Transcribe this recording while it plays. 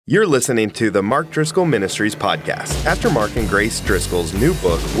You're listening to the Mark Driscoll Ministries podcast. Pastor Mark and Grace Driscoll's new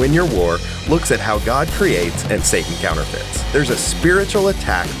book, Win Your War, looks at how God creates and Satan counterfeits. There's a spiritual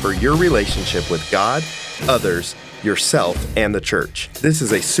attack for your relationship with God, others, yourself, and the church. This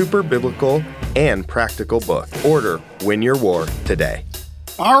is a super biblical and practical book. Order Win Your War today.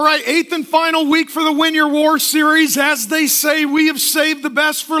 All right, 8th and final week for the Win Your War series. As they say, we have saved the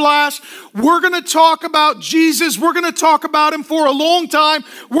best for last. We're going to talk about Jesus. We're going to talk about him for a long time.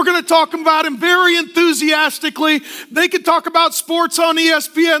 We're going to talk about him very enthusiastically. They could talk about sports on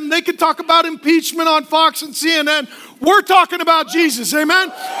ESPN. They could talk about impeachment on Fox and CNN. We're talking about Jesus, amen?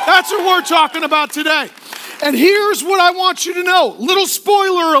 That's what we're talking about today. And here's what I want you to know. Little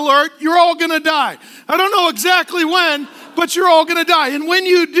spoiler alert, you're all going to die. I don't know exactly when, but you're all going to die. And when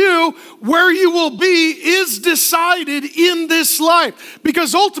you do, where you will be is decided in this life.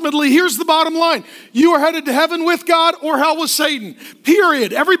 Because ultimately, here's the bottom line. You are headed to heaven with God or hell with Satan.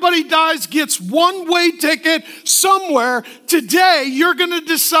 Period. Everybody dies, gets one-way ticket somewhere. Today, you're going to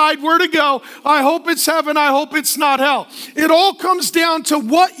decide where to go. I hope it's heaven. I hope it's not hell. It all comes down to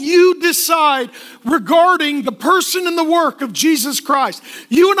what you decide regarding the person and the work of Jesus Christ.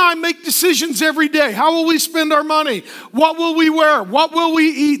 You and I make decisions every day. How will we spend our money? What will we wear? What will we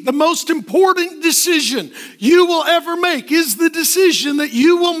eat? The most important decision you will ever make is the decision that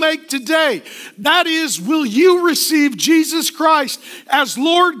you will make today. That is, will you receive Jesus Christ as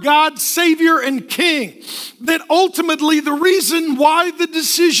Lord, God, Savior, and King? That ultimately the reason why the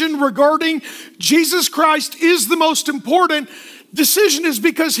decision regarding Jesus Christ is the most important decision is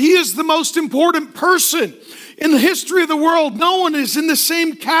because he is the most important person in the history of the world. No one is in the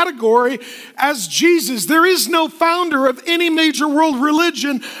same category as Jesus. There is no founder of any major world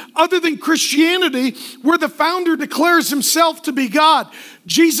religion other than Christianity where the founder declares himself to be God.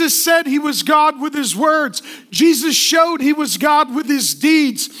 Jesus said he was God with his words. Jesus showed he was God with his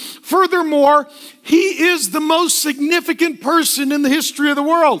deeds. Furthermore, he is the most significant person in the history of the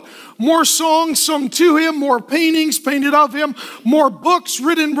world. More songs sung to him, more paintings painted of him, more books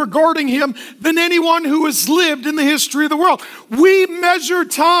written regarding him than anyone who has lived in the history of the world. We measure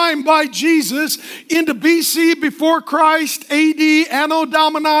time by Jesus into BC, before Christ, AD, Anno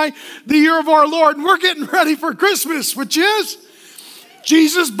Domini, the year of our Lord. And we're getting ready for Christmas, which is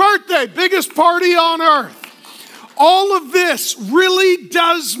Jesus' birthday, biggest party on earth. All of this really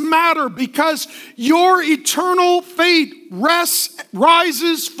does matter because your eternal fate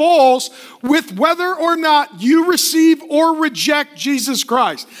rises, falls with whether or not you receive or reject Jesus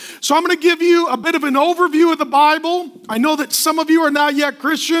Christ. So I'm going to give you a bit of an overview of the Bible. I know that some of you are not yet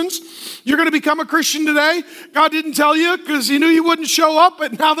Christians. You're going to become a Christian today. God didn't tell you because he knew you wouldn't show up,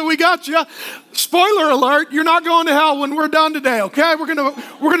 but now that we got you, spoiler alert, you're not going to hell when we're done today, okay? We're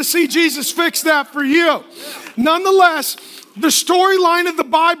going to see Jesus fix that for you. Nonetheless, the storyline of the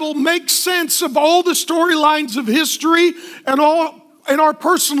Bible makes sense of all the storylines of history and all in our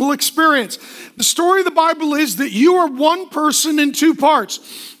personal experience. The story of the Bible is that you are one person in two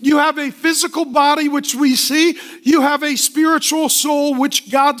parts. You have a physical body, which we see. You have a spiritual soul, which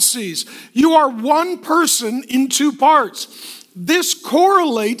God sees. You are one person in two parts. This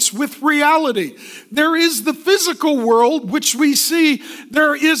correlates with reality. There is the physical world, which we see.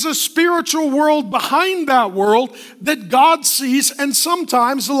 There is a spiritual world behind that world that God sees and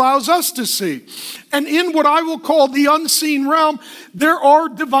sometimes allows us to see. And in what I will call the unseen realm, there are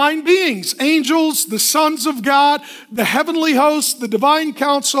divine beings, angels, the sons of God, the heavenly hosts, the divine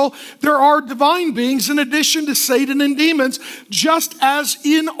council. There are divine beings in addition to Satan and demons, just as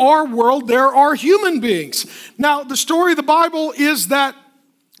in our world there are human beings. Now, the story of the Bible is that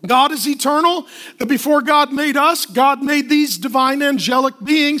God is eternal, that before God made us, God made these divine angelic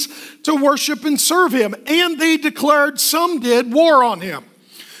beings to worship and serve him. And they declared, some did, war on him.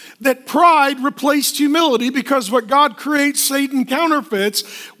 That pride replaced humility because what God creates, Satan counterfeits.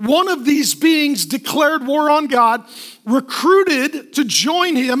 One of these beings declared war on God, recruited to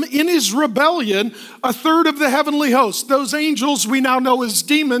join him in his rebellion a third of the heavenly host. Those angels we now know as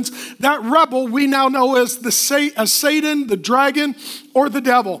demons. That rebel we now know as Satan, the dragon, or the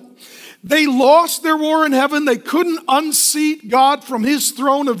devil. They lost their war in heaven. They couldn't unseat God from his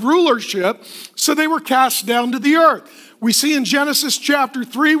throne of rulership, so they were cast down to the earth. We see in Genesis chapter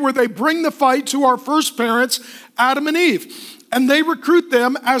 3 where they bring the fight to our first parents, Adam and Eve. And they recruit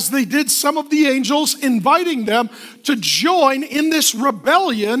them as they did some of the angels, inviting them to join in this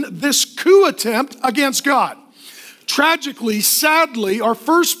rebellion, this coup attempt against God. Tragically, sadly, our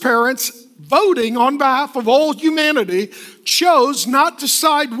first parents, voting on behalf of all humanity, chose not to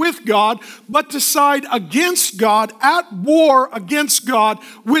side with God, but to side against God, at war against God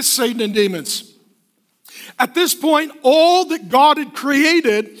with Satan and demons. At this point, all that God had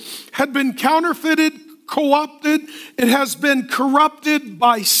created had been counterfeited, co-opted. It has been corrupted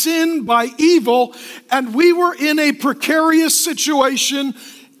by sin, by evil, and we were in a precarious situation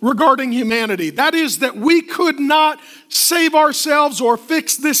regarding humanity. That is, that we could not save ourselves or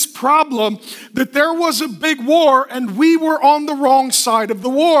fix this problem, that there was a big war and we were on the wrong side of the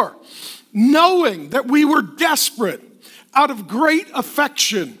war. Knowing that we were desperate, out of great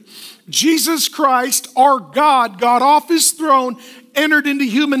affection, Jesus Christ, our God, got off his throne, entered into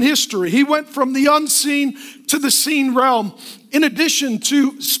human history. He went from the unseen to the seen realm. In addition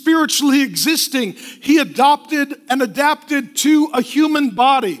to spiritually existing, he adopted and adapted to a human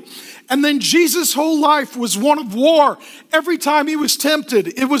body. And then Jesus' whole life was one of war. Every time he was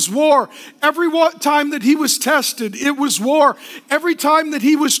tempted, it was war. Every time that he was tested, it was war. Every time that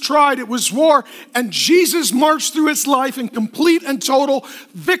he was tried, it was war. And Jesus marched through his life in complete and total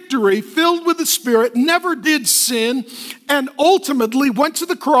victory, filled with the Spirit, never did sin, and ultimately went to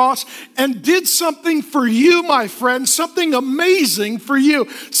the cross and did something for you, my friend, something amazing for you,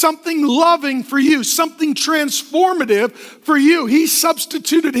 something loving for you, something transformative for you. He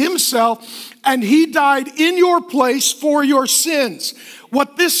substituted himself and he died in your place for your sins.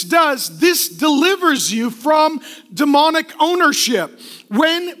 What this does, this delivers you from demonic ownership.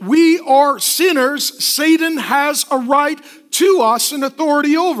 When we are sinners, Satan has a right to us and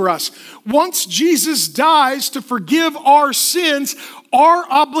authority over us. Once Jesus dies to forgive our sins, our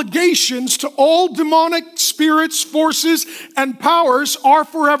obligations to all demonic spirits, forces, and powers are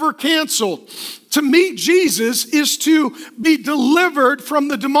forever canceled. To meet Jesus is to be delivered from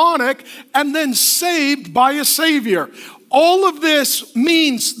the demonic and then saved by a Savior. All of this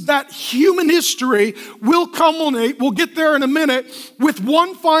means that human history will culminate, we'll get there in a minute, with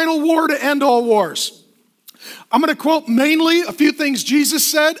one final war to end all wars. I'm going to quote mainly a few things Jesus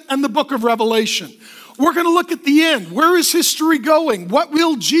said and the book of Revelation. We're going to look at the end. Where is history going? What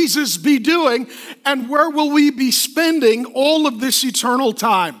will Jesus be doing? And where will we be spending all of this eternal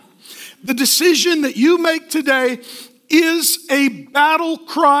time? The decision that you make today is a battle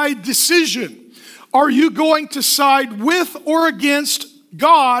cry decision. Are you going to side with or against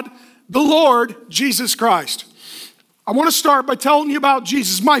God, the Lord, Jesus Christ? I want to start by telling you about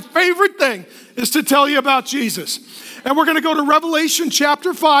Jesus. My favorite thing is to tell you about Jesus. And we're going to go to Revelation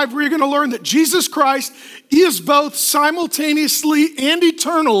chapter 5, where you're going to learn that Jesus Christ is both simultaneously and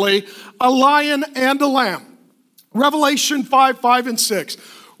eternally a lion and a lamb. Revelation 5, 5, and 6.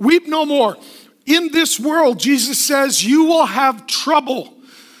 Weep no more. In this world, Jesus says, you will have trouble.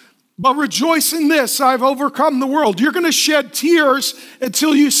 But rejoice in this, I've overcome the world. You're going to shed tears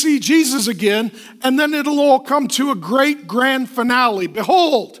until you see Jesus again, and then it'll all come to a great grand finale.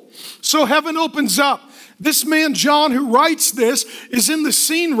 Behold, so heaven opens up. This man, John, who writes this, is in the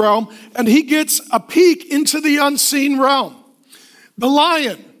seen realm, and he gets a peek into the unseen realm. The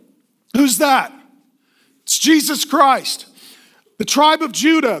lion, who's that? It's Jesus Christ. The tribe of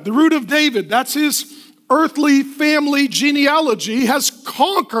Judah, the root of David, that's his earthly family genealogy, has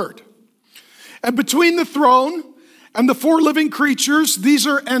conquered. And between the throne and the four living creatures, these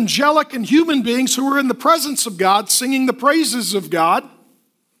are angelic and human beings who are in the presence of God, singing the praises of God,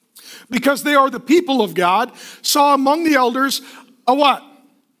 because they are the people of God, saw among the elders a what?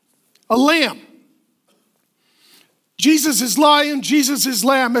 A lamb. Jesus is lion, Jesus is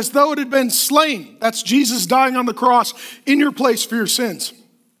lamb, as though it had been slain. That's Jesus dying on the cross in your place for your sins.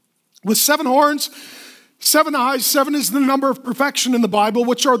 With 7 horns, 7 eyes, 7 is the number of perfection in the Bible,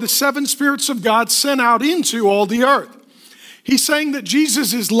 which are the 7 spirits of God sent out into all the earth. He's saying that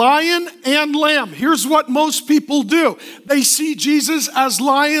Jesus is lion and lamb. Here's what most people do. They see Jesus as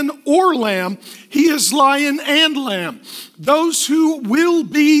lion or lamb. He is lion and lamb. Those who will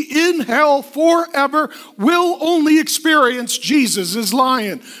be in hell forever will only experience Jesus as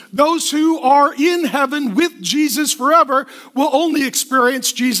lion. Those who are in heaven with Jesus forever will only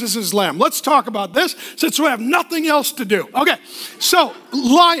experience Jesus as lamb. Let's talk about this since we have nothing else to do. Okay, so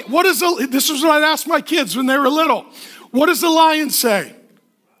lion. This is what I'd ask my kids when they were little. What does the lion say?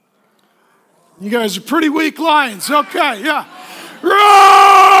 You guys are pretty weak lions. Okay, yeah.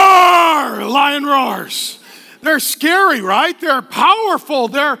 Roar! Lion roars. They're scary, right? They're powerful.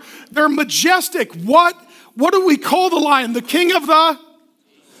 They're majestic. What do we call the lion? The king of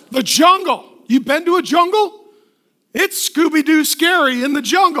the jungle. You been to a jungle? It's Scooby-Doo scary in the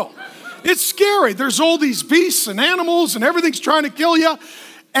jungle. It's scary. There's all these beasts and animals and everything's trying to kill you.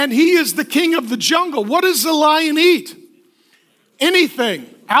 And he is the king of the jungle. What does the lion eat? Anything.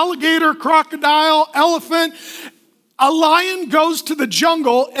 Alligator, crocodile, elephant. A lion goes to the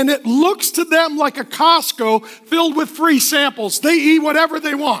jungle and it looks to them like a Costco filled with free samples. They eat whatever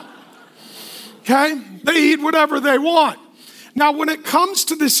they want. Okay? They eat whatever they want. Now, when it comes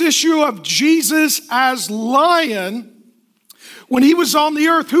to this issue of Jesus as lion, when he was on the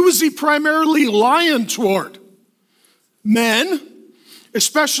earth, who was he primarily lion toward? Men,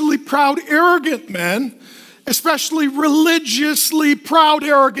 especially proud, arrogant men, especially religiously proud,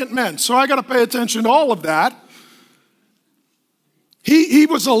 arrogant men. So I got to pay attention to all of that. He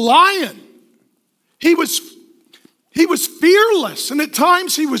was a lion. He was fearless, and at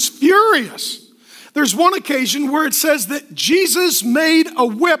times he was furious. There's one occasion where it says that Jesus made a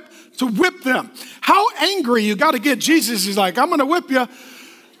whip to whip them. How angry you got to get Jesus. He's like, I'm going to whip you.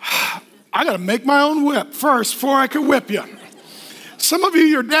 I got to make my own whip first before I can whip you. Some of you,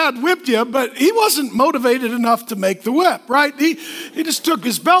 your dad whipped you, but he wasn't motivated enough to make the whip, right? He just took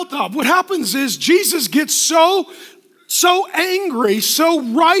his belt off. What happens is Jesus gets so angry, so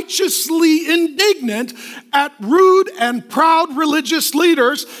righteously indignant at rude and proud religious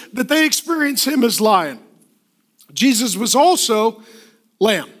leaders that they experience him as lion. Jesus was also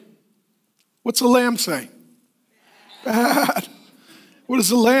lamb. What's a lamb say? Bad. What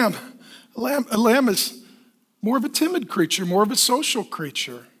is a lamb? A lamb is more of a timid creature, more of a social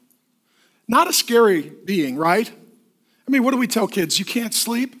creature. Not a scary being, right? I mean, what do we tell kids? You can't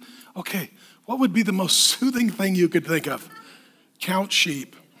sleep? Okay, what would be the most soothing thing you could think of? Count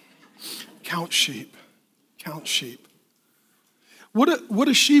sheep. Count sheep. Count sheep. What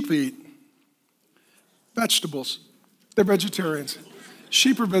do sheep eat? Vegetables. They're vegetarians.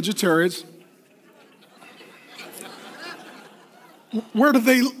 Sheep are vegetarians. Where do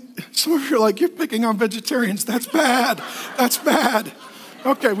they... Some of you are like, you're picking on vegetarians. That's bad. That's bad.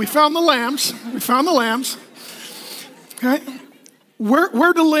 Okay, we found the lambs. We found the lambs. Okay.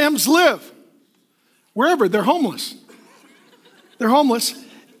 Where do lambs live? Wherever. They're homeless. They're homeless.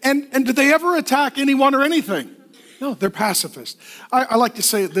 And do they ever attack anyone or anything? No, they're pacifists. I like to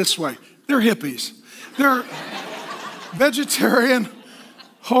say it this way. They're hippies. They're vegetarian,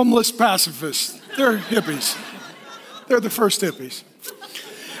 homeless pacifists. They're hippies. They're the first hippies.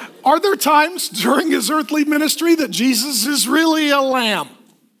 Are there times during his earthly ministry that Jesus is really a lamb?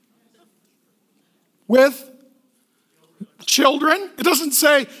 With children? It doesn't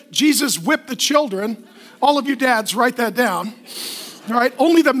say Jesus whipped the children. All of you dads, write that down. All right,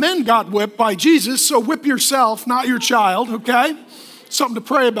 only the men got whipped by Jesus, so whip yourself, not your child, okay? Something to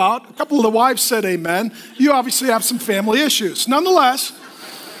pray about. A couple of the wives said amen. You obviously have some family issues. Nonetheless,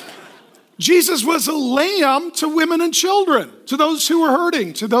 Jesus was a lamb to women and children, to those who were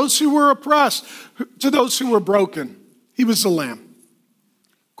hurting, to those who were oppressed, to those who were broken. He was a lamb.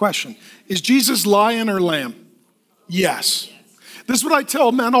 Question, is Jesus lion or lamb? Yes. This is what I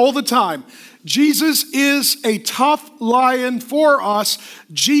tell men all the time. Jesus is a tough lion for us.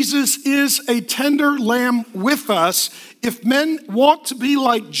 Jesus is a tender lamb with us. If men want to be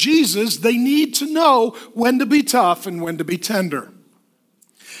like Jesus, they need to know when to be tough and when to be tender.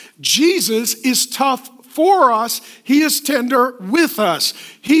 Jesus is tough for us. He is tender with us.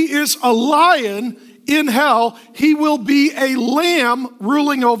 He is a lion in hell. He will be a lamb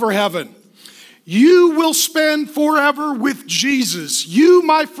ruling over heaven. You will spend forever with Jesus. You,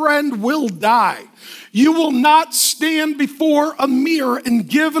 my friend, will die. You will not stand before a mirror and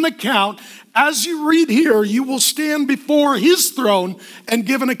give an account. As you read here, you will stand before his throne and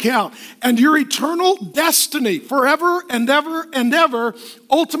give an account. And your eternal destiny forever and ever and ever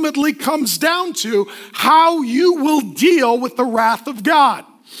ultimately comes down to how you will deal with the wrath of God.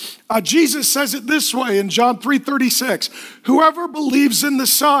 Jesus says it this way in John 3:36, whoever believes in the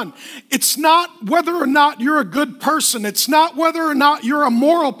Son, it's not whether or not you're a good person. It's not whether or not you're a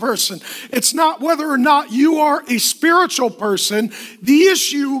moral person. It's not whether or not you are a spiritual person. The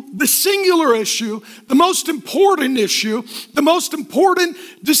issue, the singular issue, the most important issue, the most important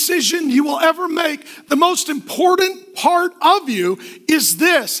decision you will ever make, the most important part of you is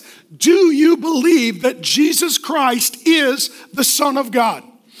this. Do you believe that Jesus Christ is the Son of God?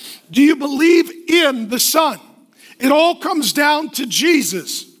 Do you believe in the Son? It all comes down to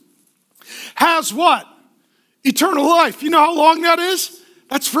Jesus. Has what? Eternal life. You know how long that is?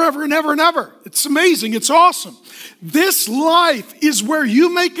 That's forever and ever and ever. It's amazing. It's awesome. This life is where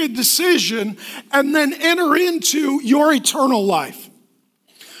you make a decision and then enter into your eternal life.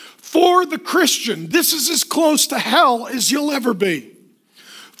 For the Christian, this is as close to hell as you'll ever be.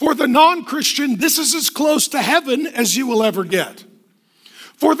 For the non-Christian, this is as close to heaven as you will ever get.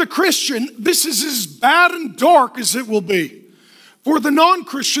 For the Christian, this is as bad and dark as it will be. For the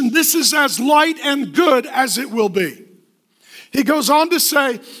non-Christian, this is as light and good as it will be. He goes on to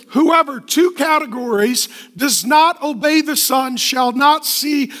say, whoever, two categories, does not obey the Son shall not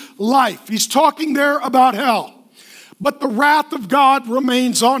see life. He's talking there about hell. but the wrath of God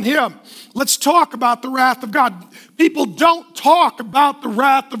remains on him. Let's talk about the wrath of God. People don't talk about the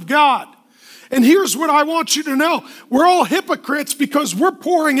wrath of God. And here's what I want you to know. We're all hypocrites because we're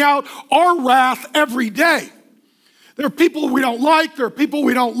pouring out our wrath every day. There are people we don't like. There are people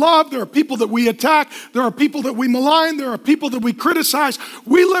we don't love. There are people that we attack. There are people that we malign. There are people that we criticize.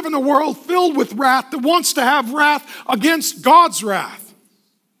 We live in a world filled with wrath that wants to have wrath against God's wrath.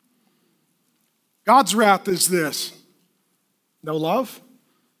 God's wrath is this: no love,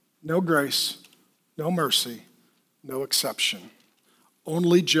 no grace, no mercy, no exception.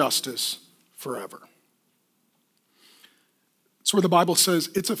 Only justice forever. It's where the Bible says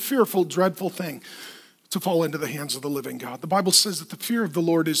it's a fearful, dreadful thing to fall into the hands of the living God. The Bible says that the fear of the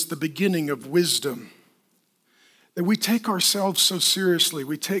Lord is the beginning of wisdom. That we take ourselves so seriously,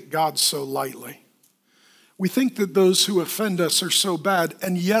 we take God so lightly. We think that those who offend us are so bad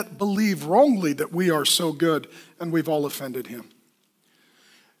and yet believe wrongly that we are so good and we've all offended him.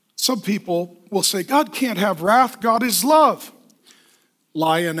 Some people will say, God can't have wrath, God is love.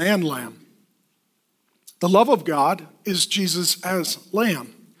 Lion and lamb. The love of God is Jesus as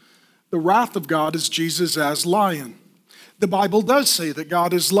lamb. The wrath of God is Jesus as lion. The Bible does say that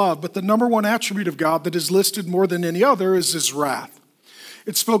God is love, but the number one attribute of God that is listed more than any other is his wrath.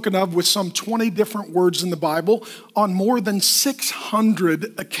 It's spoken of with some 20 different words in the Bible on more than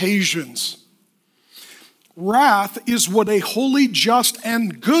 600 occasions. Wrath is what a holy, just,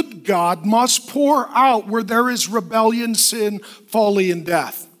 and good God must pour out where there is rebellion, sin, folly, and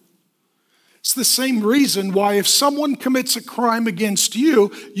death. It's the same reason why if someone commits a crime against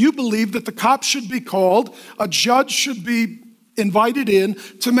you, you believe that the cops should be called, a judge should be invited in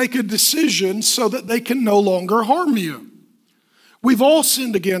to make a decision so that they can no longer harm you. We've all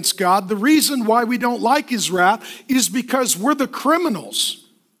sinned against God. The reason why we don't like his wrath is because we're the criminals.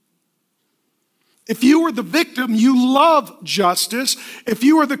 If you were the victim, you love justice. If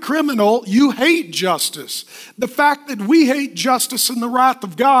you are the criminal, you hate justice. The fact that we hate justice and the wrath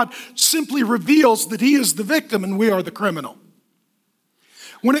of God simply reveals that he is the victim and we are the criminal.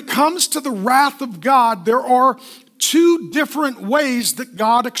 When it comes to the wrath of God, there are two different ways that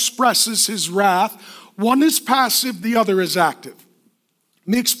God expresses his wrath. One is passive, the other is active.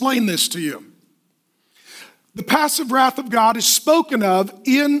 Let me explain this to you. The passive wrath of God is spoken of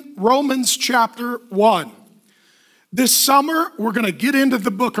in Romans chapter 1. This summer, we're going to get into the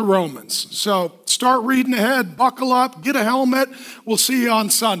book of Romans. So start reading ahead, buckle up, get a helmet. We'll see you on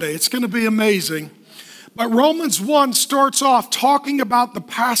Sunday. It's going to be amazing. But Romans 1 starts off talking about the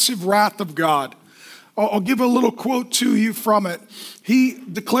passive wrath of God. I'll give a little quote to you from it. He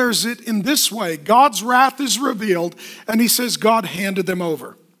declares it in this way: God's wrath is revealed, and he says God handed them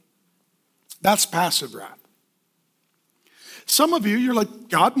over. That's passive wrath. Some of you, you're like,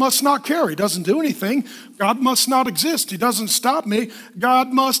 God must not care. He doesn't do anything. God must not exist. He doesn't stop me.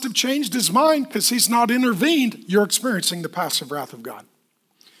 God must have changed his mind because he's not intervened. You're experiencing the passive wrath of God.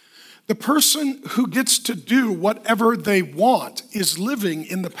 The person who gets to do whatever they want is living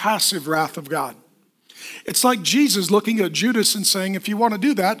in the passive wrath of God. It's like Jesus looking at Judas and saying, if you want to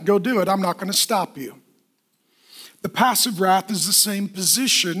do that, go do it. I'm not going to stop you. The passive wrath is the same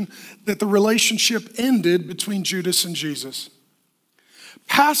position that the relationship ended between Judas and Jesus.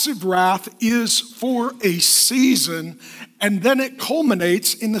 Passive wrath is for a season, and then it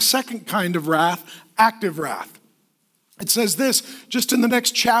culminates in the second kind of wrath, active wrath. It says this just in the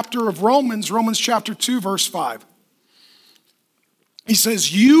next chapter of Romans, Romans chapter 2, verse 5. He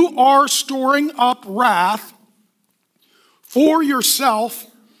says, you are storing up wrath for yourself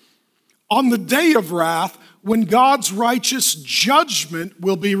on the day of wrath when God's righteous judgment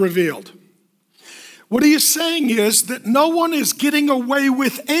will be revealed. What he is saying is that no one is getting away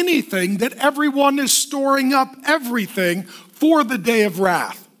with anything, that everyone is storing up everything for the day of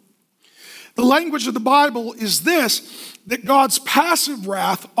wrath. The language of the Bible is this, that God's passive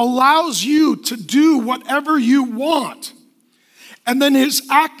wrath allows you to do whatever you want. And then his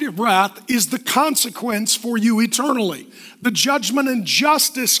active wrath is the consequence for you eternally, the judgment and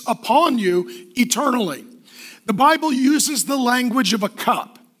justice upon you eternally. The Bible uses the language of a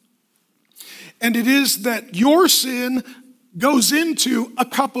cup. And it is that your sin goes into a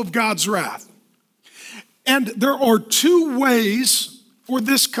cup of God's wrath. And there are two ways for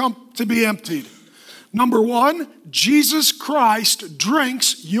this cup to be emptied. Number one, Jesus Christ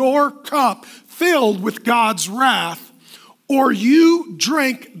drinks your cup filled with God's wrath, or you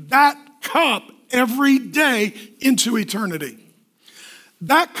drink that cup every day into eternity.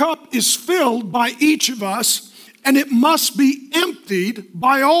 That cup is filled by each of us, and it must be emptied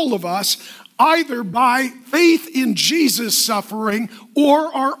by all of us, either by faith in Jesus' suffering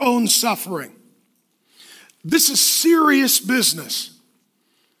or our own suffering. This is serious business.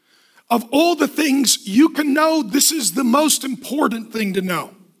 Of all the things you can know, this is the most important thing to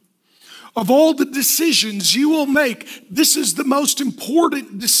know. Of all the decisions you will make, this is the most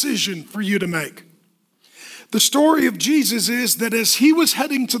important decision for you to make. The story of Jesus is that as he was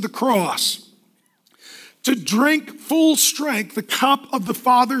heading to the cross to drink full strength the cup of the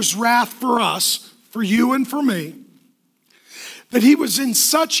Father's wrath for us, for you and for me, that he was in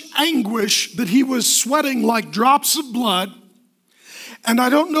such anguish that he was sweating like drops of blood. And I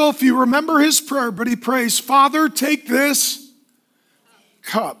don't know if you remember his prayer, but he prays, Father, take this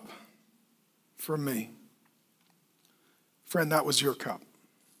cup from me. Friend, that was your cup.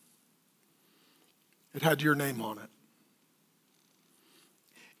 It had your name on it.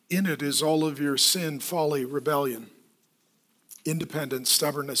 In it is all of your sin, folly, rebellion, independence,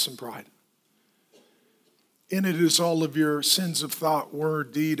 stubbornness, and pride. In it is all of your sins of thought,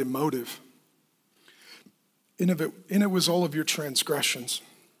 word, deed, and motive. In it was all of your transgressions.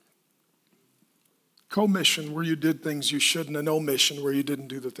 Commission, where you did things you shouldn't, and omission, where you didn't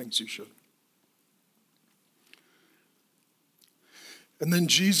do the things you should. And then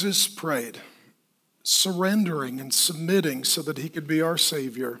Jesus prayed, surrendering and submitting so that he could be our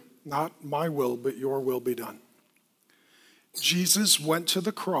Savior. Not my will, but your will be done. Jesus went to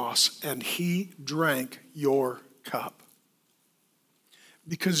the cross and he drank your cup.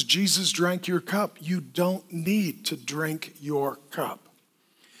 Because Jesus drank your cup, you don't need to drink your cup.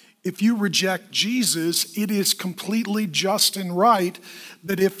 If you reject Jesus, it is completely just and right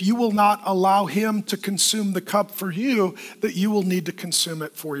that if you will not allow him to consume the cup for you, that you will need to consume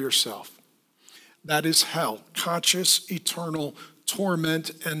it for yourself. That is hell, conscious, eternal torment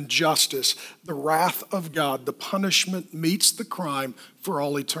and justice. The wrath of God, the punishment meets the crime for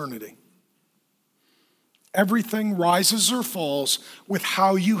all eternity. Everything rises or falls with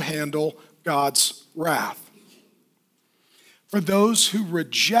how you handle God's wrath. For those who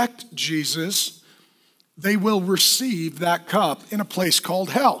reject Jesus, they will receive that cup in a place called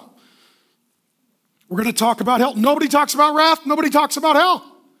hell. We're going to talk about hell. Nobody talks about wrath. Nobody talks about hell.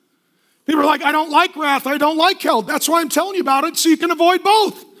 People are like, I don't like wrath. I don't like hell. That's why I'm telling you about it, so you can avoid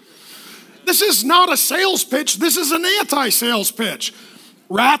both. This is not a sales pitch. This is an anti-sales pitch.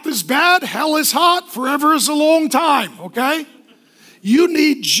 Wrath is bad, hell is hot, forever is a long time, okay? You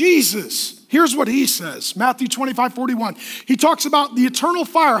need Jesus. Here's what he says, Matthew 25:41. He talks about the eternal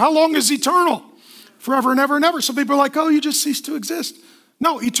fire. How long is eternal? Forever and ever and ever. Some people are like, oh, you just cease to exist.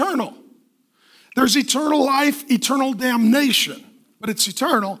 No, eternal. There's eternal life, eternal damnation, but it's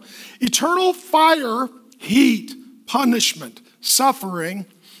eternal. Eternal fire, heat, punishment, suffering,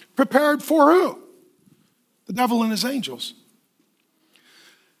 prepared for who? The devil and his angels.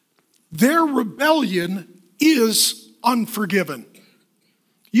 Their rebellion is unforgiven.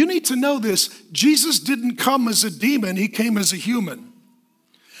 You need to know this. Jesus didn't come as a demon, he came as a human.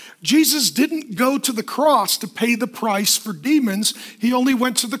 Jesus didn't go to the cross to pay the price for demons, he only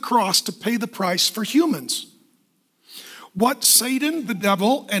went to the cross to pay the price for humans. What Satan, the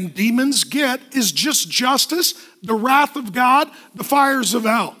devil, and demons get is just justice, the wrath of God, the fires of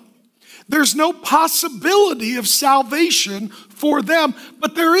hell. There's no possibility of salvation for them,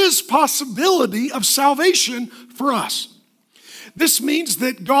 but there is possibility of salvation for us. This means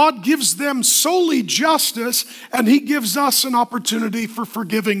that God gives them solely justice, and he gives us an opportunity for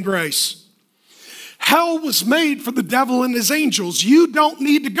forgiving grace. Hell was made for the devil and his angels. You don't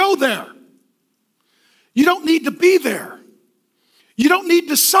need to go there. You don't need to be there. You don't need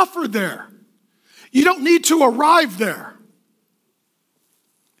to suffer there. You don't need to arrive there.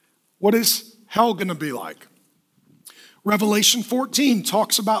 What is hell going to be like? Revelation 14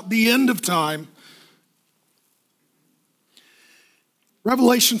 talks about the end of time.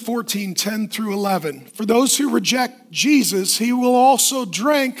 Revelation 14, 10 through 11. For those who reject Jesus, he will also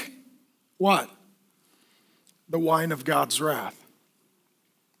drink what? The wine of God's wrath.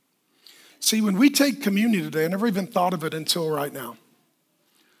 See, when we take communion today, I never even thought of it until right now.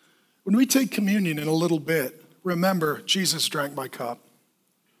 When we take communion in a little bit, remember, Jesus drank my cup.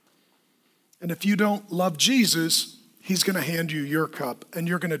 And if you don't love Jesus, he's going to hand you your cup and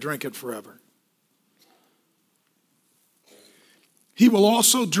you're going to drink it forever. He will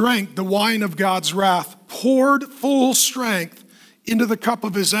also drink the wine of God's wrath, poured full strength into the cup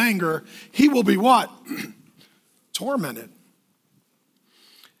of his anger. He will be what? Tormented.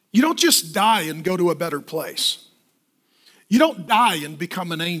 You don't just die and go to a better place. You don't die and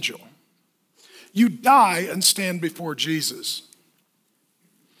become an angel. You die and stand before Jesus.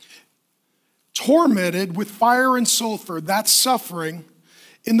 Tormented with fire and sulfur, that's suffering,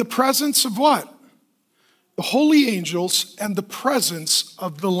 in the presence of what? The holy angels and the presence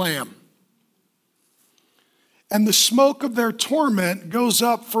of the Lamb. and the smoke of their torment goes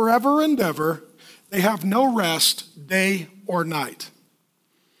up forever and ever. They have no rest, day or night.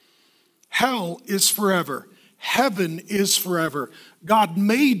 Hell is forever. Heaven is forever. God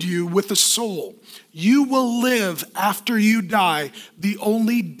made you with a soul. You will live after you die. The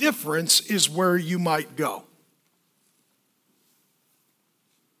only difference is where you might go.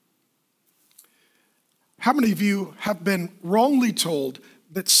 How many of you have been wrongly told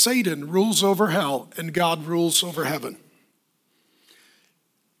that Satan rules over hell and God rules over heaven?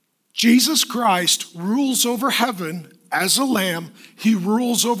 Jesus Christ rules over heaven as a lamb. He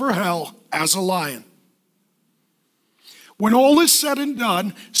rules over hell as a lion. When all is said and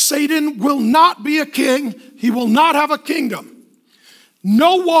done, Satan will not be a king. He will not have a kingdom.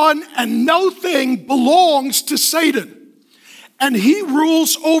 No one and no thing belongs to Satan. And he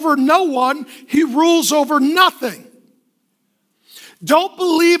rules over no one. He rules over nothing. Don't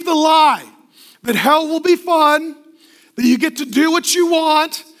believe the lie that hell will be fun, that you get to do what you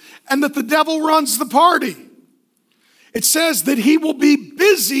want, and that the devil runs the party. It says that he will be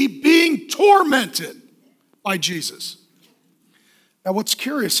busy being tormented by Jesus. Now, what's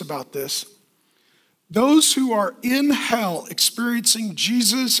curious about this, those who are in hell experiencing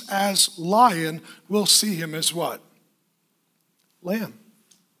Jesus as lion will see him as what? Lamb.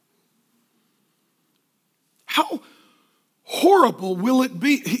 How horrible will it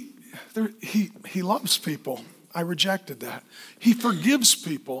be? He loves people. I rejected that. He forgives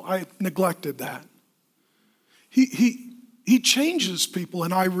people. I neglected that. He changes people,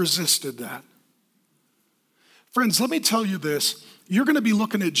 and I resisted that. Friends, let me tell you this. You're going to be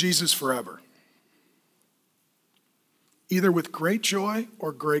looking at Jesus forever, either with great joy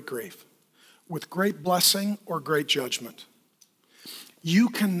or great grief, with great blessing or great judgment. You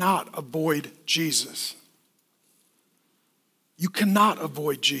cannot avoid Jesus. You cannot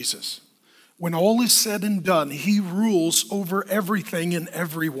avoid Jesus. When all is said and done, he rules over everything and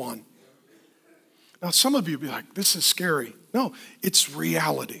everyone. Now, some of you will be like, this is scary. No, it's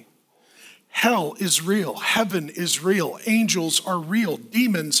reality. Hell is real. Heaven is real. Angels are real.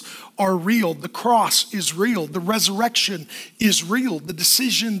 Demons are real. The cross is real. The resurrection is real. The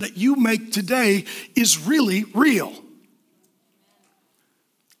decision that you make today is really real.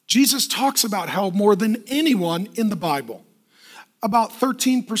 Jesus talks about hell more than anyone in the Bible. About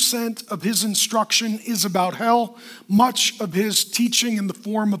 13% of his instruction is about hell. Much of his teaching in the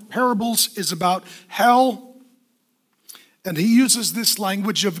form of parables is about hell. And he uses this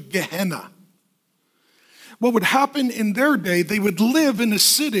language of Gehenna. What would happen in their day, they would live in a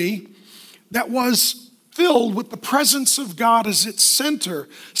city that was filled with the presence of God as its center.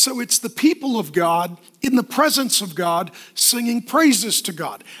 So it's the people of God in the presence of God singing praises to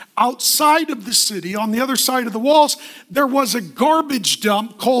God. Outside of the city, on the other side of the walls, there was a garbage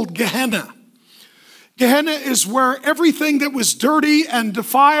dump called Gehenna. Gehenna is where everything that was dirty and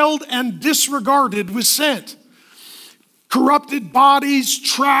defiled and disregarded was sent. Corrupted bodies,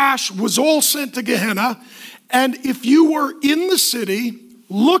 trash was all sent to Gehenna. And if you were in the city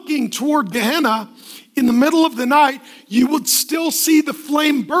looking toward Gehenna, in the middle of the night, you would still see the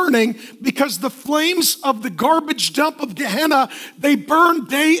flame burning because the flames of the garbage dump of Gehenna, they burn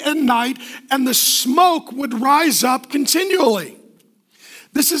day and night, and the smoke would rise up continually.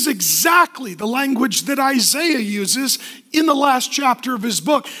 This is exactly the language that Isaiah uses in the last chapter of his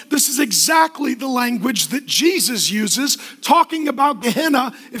book. This is exactly the language that Jesus uses, talking about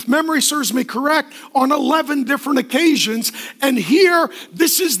Gehenna, if memory serves me correct, on 11 different occasions. And here,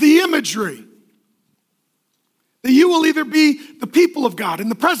 this is the imagery. That you will either be the people of God in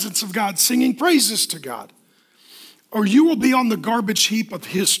the presence of God singing praises to God, or you will be on the garbage heap of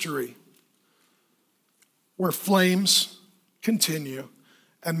history where flames continue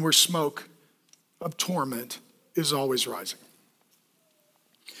and where smoke of torment is always rising.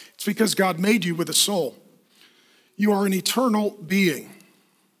 It's because God made you with a soul. You are an eternal being.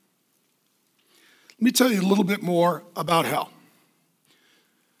 Let me tell you a little bit more about hell.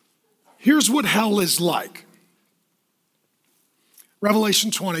 Here's what hell is like. Revelation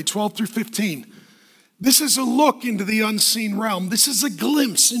 20, 12 through 15. This is a look into the unseen realm. This is a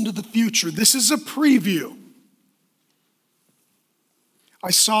glimpse into the future. This is a preview. I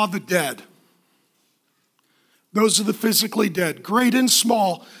saw the dead. Those are the physically dead, great and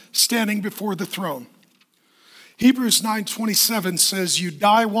small, standing before the throne. Hebrews 9:27 says, you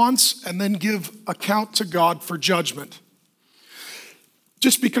die once and then give account to God for judgment.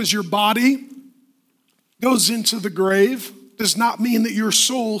 Just because your body goes into the grave does not mean that your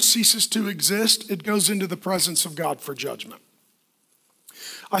soul ceases to exist. It goes into the presence of God for judgment.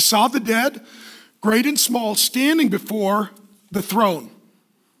 I saw the dead, great and small, standing before the throne.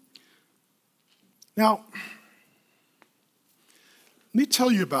 Now, Let me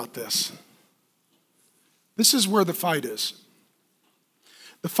tell you about this. This is where the fight is.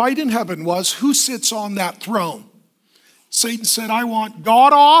 The fight in heaven was who sits on that throne. Satan said, I want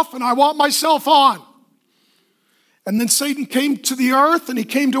God off and I want myself on. And then Satan came to the earth and he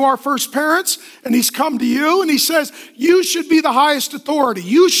came to our first parents and he's come to you and he says, you should be the highest authority.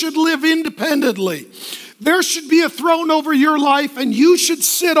 You should live independently. There should be a throne over your life and you should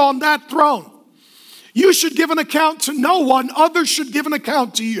sit on that throne. You should give an account to no one. Others should give an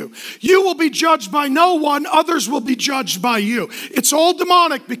account to you. You will be judged by no one. Others will be judged by you. It's all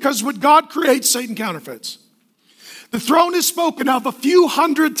demonic because what God creates, Satan counterfeits. The throne is spoken of a few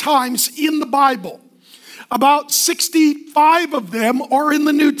hundred times in the Bible. About 65 of them are in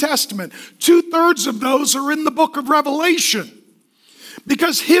the New Testament. 2/3 of those are in the book of Revelation.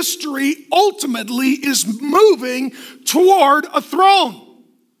 Because history ultimately is moving toward a throne.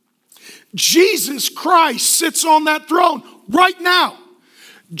 Jesus Christ sits on that throne right now.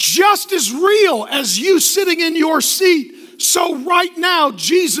 Just as real as you sitting in your seat, so right now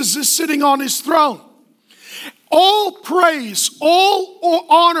Jesus is sitting on his throne. All praise, all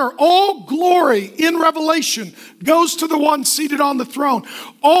honor, all glory in Revelation goes to the one seated on the throne.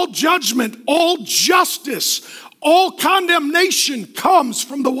 All judgment, all justice, all condemnation comes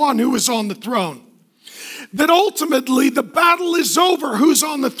from the one who is on the throne. That ultimately the battle is over. Who's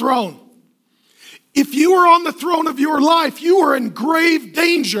on the throne? If you are on the throne of your life, you are in grave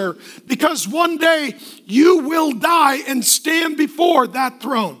danger because one day you will die and stand before that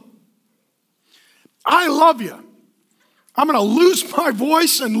throne. I love you. I'm going to lose my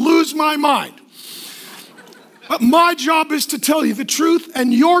voice and lose my mind. But my job is to tell you the truth,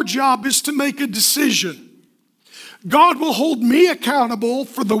 and your job is to make a decision. God will hold me accountable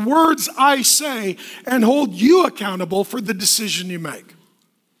for the words I say and hold you accountable for the decision you make.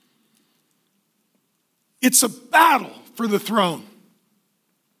 It's a battle for the throne.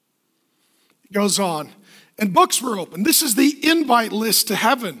 It goes on. And books were opened. This is the invite list to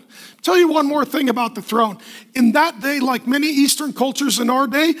heaven. Tell you one more thing about the throne. In that day, like many Eastern cultures in our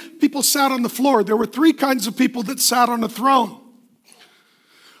day, people sat on the floor. There were 3 kinds of people that sat on a throne.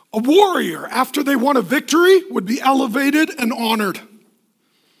 A warrior, after they won a victory, would be elevated and honored.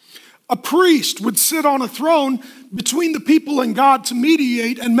 A priest would sit on a throne between the people and God to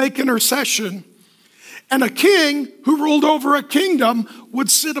mediate and make intercession. And a king who ruled over a kingdom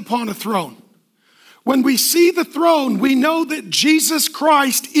would sit upon a throne. When we see the throne, we know that Jesus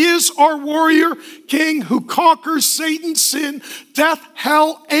Christ is our warrior king who conquers Satan, sin, death,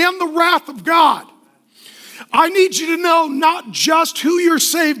 hell, and the wrath of God. I need you to know not just who you're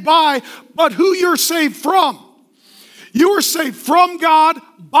saved by, but who you're saved from. You are saved from God,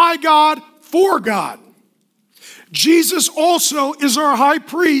 by God, for God. Jesus also is our high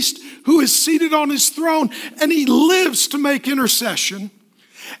priest who is seated on his throne, and he lives to make intercession.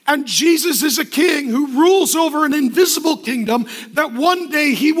 And Jesus is a king who rules over an invisible kingdom that one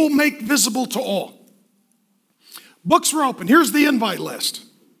day he will make visible to all. Books were open. Here's the invite list.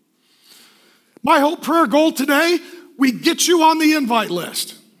 My hope, prayer, goal today, we get you on the invite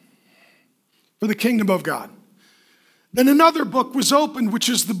list for the kingdom of God. Then another book was opened, which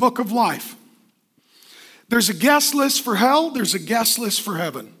is the book of life. There's a guest list for hell. There's a guest list for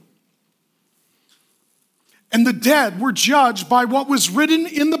heaven. And the dead were judged by what was written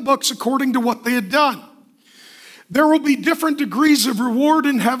in the books according to what they had done. There will be different degrees of reward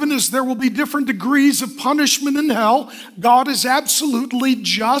in heaven as there will be different degrees of punishment in hell. God is absolutely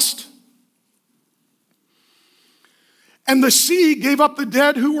just. And the sea gave up the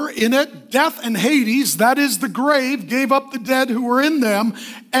dead who were in it. Death and Hades, that is the grave, gave up the dead who were in them.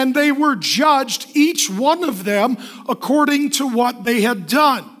 And they were judged, each one of them, according to what they had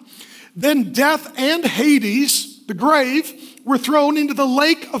done. Then death and Hades, the grave, were thrown into the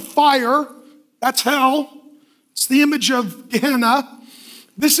lake of fire. That's hell. It's the image of Gehenna.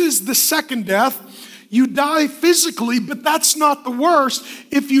 This is the second death. You die physically, but that's not the worst.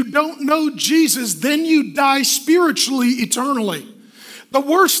 If you don't know Jesus, then you die spiritually, eternally. The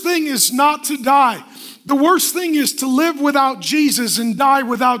worst thing is not to die. The worst thing is to live without Jesus and die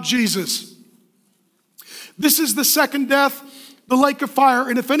without Jesus. This is the second death, the lake of fire.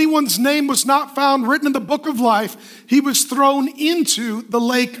 And if anyone's name was not found written in the book of life, he was thrown into the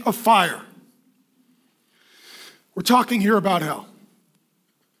lake of fire. We're talking here about hell.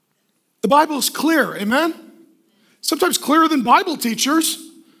 The Bible is clear, amen? Sometimes clearer than Bible teachers.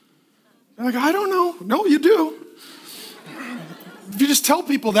 They're like, I don't know. No, you do. If you just tell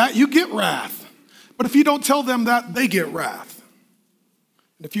people that, you get wrath. But if you don't tell them that, they get wrath.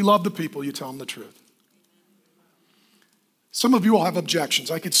 And if you love the people, you tell them the truth. Some of you will have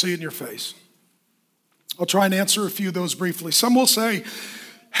objections. I can see it in your face. I'll try and answer a few of those briefly. Some will say,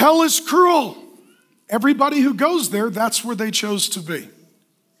 hell is cruel. Everybody who goes there, that's where they chose to be.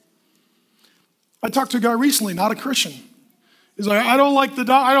 I talked to a guy recently, not a Christian. He's like, I don't like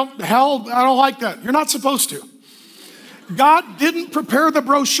I don't like that. You're not supposed to. God didn't prepare the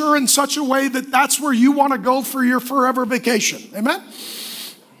brochure in such a way that that's where you want to go for your forever vacation. Amen?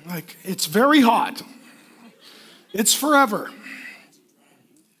 Like, it's very hot. It's forever.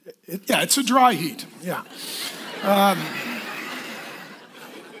 It's a dry heat. Yeah.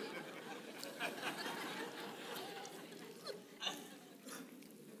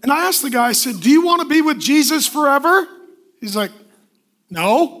 And I asked the guy, I said, do you want to be with Jesus forever? He's like,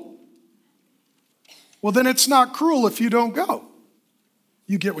 no. Well, then it's not cruel if you don't go.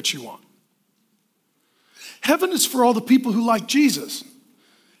 You get what you want. Heaven is for all the people who like Jesus.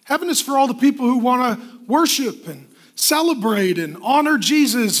 Heaven is for all the people who want to worship and celebrate and honor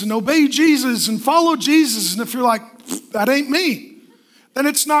Jesus and obey Jesus and follow Jesus. And if you're like, that ain't me, then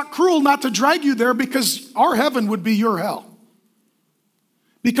it's not cruel not to drag you there, because our heaven would be your hell.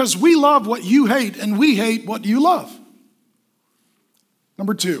 Because we love what you hate and we hate what you love.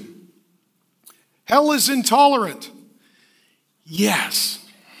 Number 2, hell is intolerant. Yes.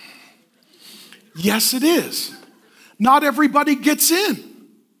 Yes, it is. Not everybody gets in.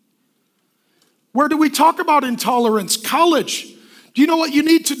 Where do we talk about intolerance? College. Do you know what you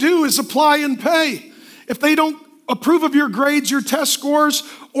need to do is apply and pay? If they don't approve of your grades, your test scores,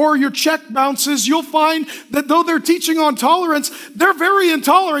 or your check bounces, you'll find that though they're teaching on tolerance, they're very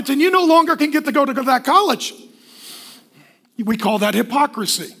intolerant, and you no longer can get to go to that college. We call that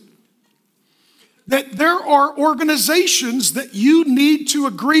hypocrisy. That there are organizations that you need to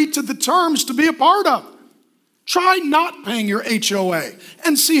agree to the terms to be a part of. Try not paying your HOA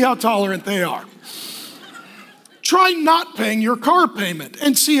and see how tolerant they are. Try not paying your car payment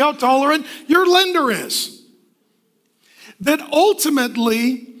and see how tolerant your lender is. That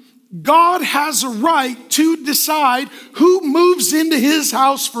ultimately, God has a right to decide who moves into his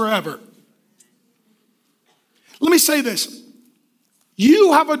house forever. Let me say this.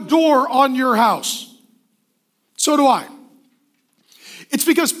 You have a door on your house. So do I. It's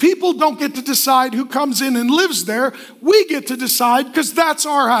because people don't get to decide who comes in and lives there. We get to decide because that's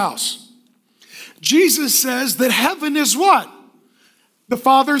our house. Jesus says that heaven is what? The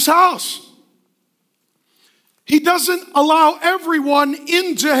Father's house. He doesn't allow everyone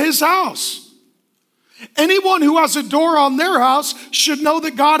into his house. Anyone who has a door on their house should know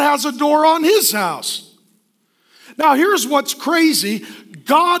that God has a door on his house. Now, here's what's crazy.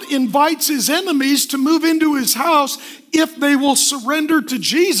 God invites his enemies to move into his house if they will surrender to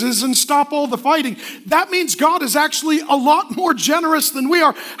Jesus and stop all the fighting. That means God is actually a lot more generous than we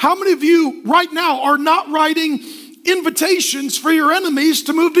are. How many of you right now are not writing invitations for your enemies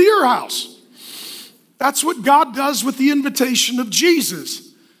to move to your house? That's what God does with the invitation of Jesus.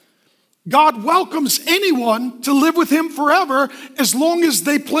 God welcomes anyone to live with him forever as long as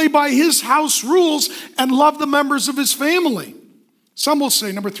they play by his house rules and love the members of his family. Some will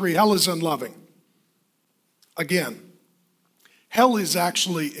say, number 3, hell is unloving. Again, hell is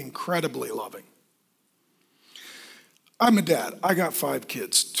actually incredibly loving. I'm a dad. I got 5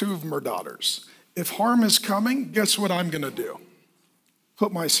 kids. 2 of them are daughters. If harm is coming, guess what I'm going to do?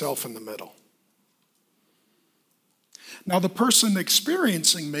 Put myself in the middle. Now, the person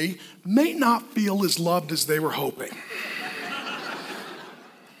experiencing me may not feel as loved as they were hoping.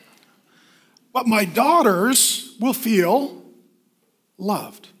 But my daughters will feel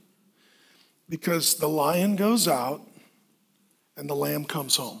loved because the lion goes out and the lamb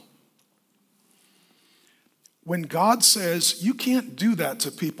comes home. When God says you can't do that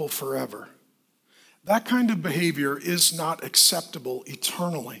to people forever, that kind of behavior is not acceptable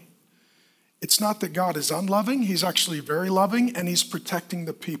eternally. It's not that God is unloving. He's actually very loving, and he's protecting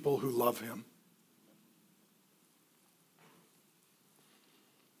the people who love him.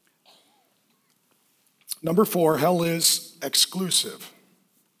 Number 4, hell is exclusive.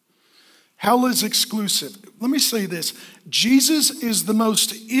 Hell is exclusive. Let me say this. Jesus is the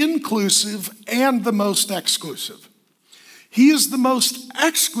most inclusive and the most exclusive. He is the most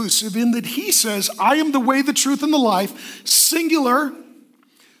exclusive in that he says, I am the way, the truth, and the life, singular.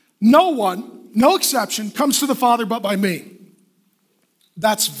 No one, no exception, comes to the Father but by me.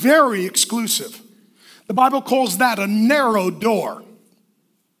 That's very exclusive. The Bible calls that a narrow door.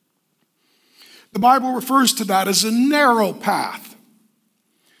 The Bible refers to that as a narrow path.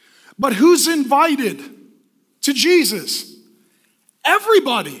 But who's invited to Jesus?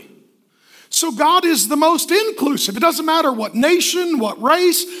 Everybody. So God is the most inclusive. It doesn't matter what nation, what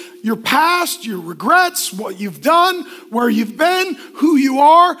race, your past, your regrets, what you've done, where you've been, who you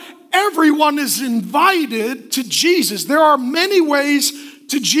are. everyone is invited to Jesus. There are many ways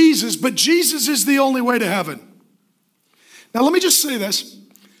to Jesus, but Jesus is the only way to heaven. Now, let me just say this.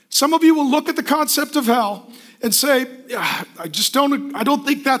 Some of you will look at the concept of hell and say, I don't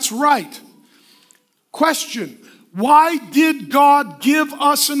think that's right. Question, why did God give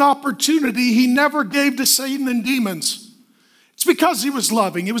us an opportunity He never gave to Satan and demons? It's because He was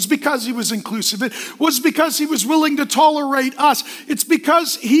loving. It was because He was inclusive. It was because He was willing to tolerate us. It's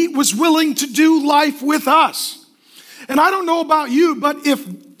because He was willing to do life with us. And I don't know about you, but if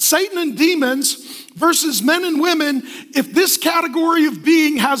Satan and demons versus men and women, if this category of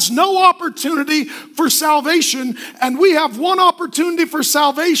being has no opportunity for salvation and we have one opportunity for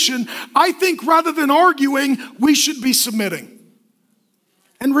salvation, I think rather than arguing, we should be submitting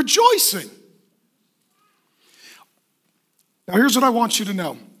and rejoicing. Now, here's what I want you to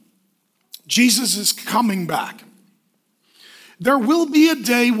know. Jesus is coming back. There will be a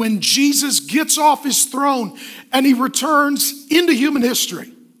day when Jesus gets off His throne and He returns into human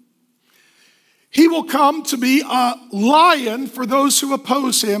history. He will come to be a lion for those who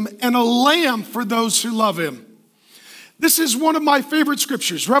oppose Him and a lamb for those who love Him. This is one of my favorite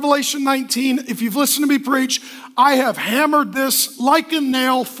scriptures, Revelation 19. If you've listened to me preach, I have hammered this like a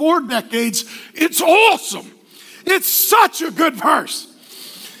nail for decades. It's awesome. It's such a good verse.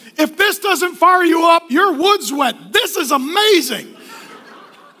 If this doesn't fire you up, your wood's wet. This is amazing.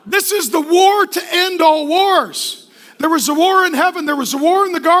 This is the war to end all wars. There was a war in heaven. There was a war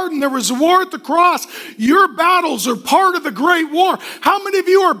in the garden. There was a war at the cross. Your battles are part of the great war. How many of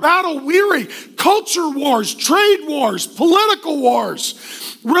you are battle weary? Culture wars, trade wars, political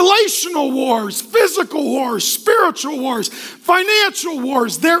wars, relational wars, physical wars, spiritual wars, financial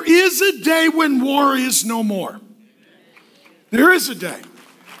wars. There is a day when war is no more. There is a day.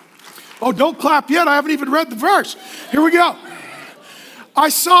 Oh, don't clap yet. I haven't even read the verse. Here we go. I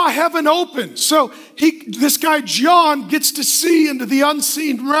saw heaven open. So this guy John gets to see into the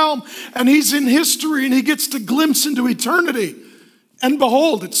unseen realm, and he's in history, and he gets to glimpse into eternity. And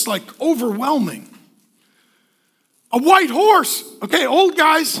behold, it's like overwhelming. A white horse. Okay, old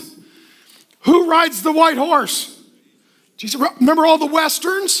guys, who rides the white horse? Jesus, remember all the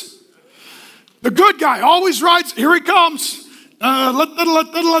Westerns? The good guy always rides. Here he comes. The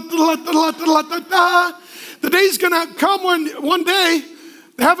day's going to come when one day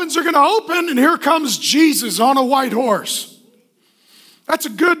the heavens are going to open and here comes Jesus on a white horse. That's a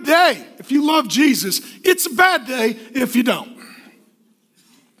good day if you love Jesus. It's a bad day if you don't.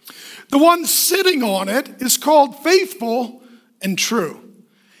 The one sitting on it is called Faithful and True.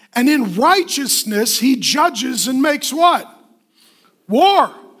 And in righteousness, He judges and makes what?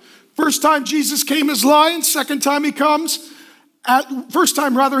 War. First time Jesus came as lion, second time He comes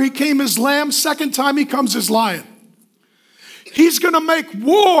He came as lamb. Second time He comes as lion. He's going to make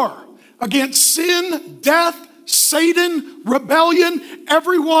war against sin, death, Satan, rebellion.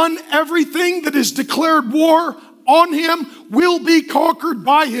 Everyone, everything that is declared war on Him will be conquered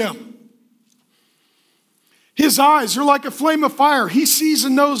by Him. His eyes are like a flame of fire. He sees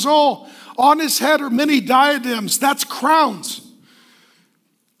and knows all. On His head are many diadems. That's crowns.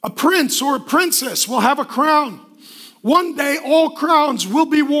 A prince or a princess will have a crown. One day, all crowns will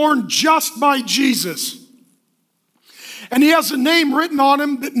be worn just by Jesus. And He has a name written on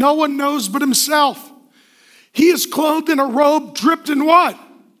Him that no one knows but Himself. He is clothed in a robe dripped in what?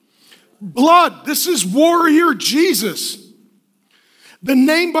 Blood. This is warrior Jesus. The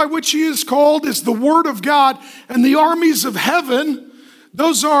name by which He is called is the Word of God. And the armies of heaven,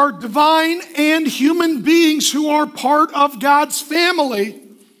 those are divine and human beings who are part of God's family,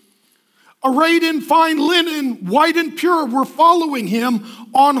 arrayed in fine linen, white and pure, were following Him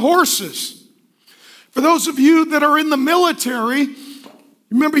on horses. For those of you that are in the military,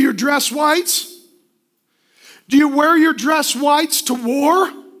 remember your dress whites? Do you wear your dress whites to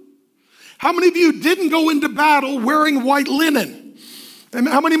war? How many of you didn't go into battle wearing white linen? And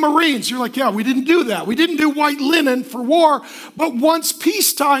how many Marines? You're like, yeah, we didn't do that. We didn't do white linen for war. But once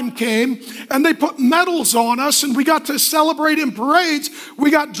peacetime came and they put medals on us and we got to celebrate in parades, we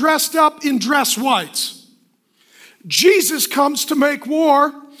got dressed up in dress whites. Jesus comes to make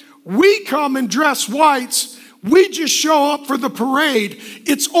war. We come in dress whites. We just show up for the parade.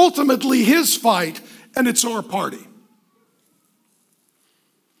 It's ultimately His fight and it's our party.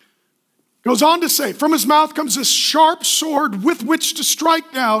 Goes on to say, from His mouth comes a sharp sword with which to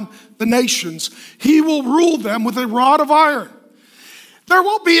strike down the nations. He will rule them with a rod of iron. There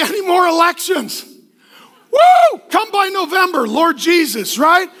won't be any more elections. Woo! Come by November, Lord Jesus,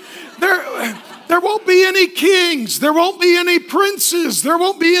 right? There won't be any kings. There won't be any princes. There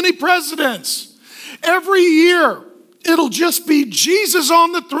won't be any presidents. Every year, It'll just be Jesus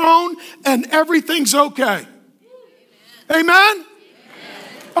on the throne and everything's okay. Amen?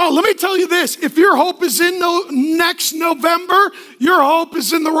 Oh, let me tell you this. If your hope is in next November, your hope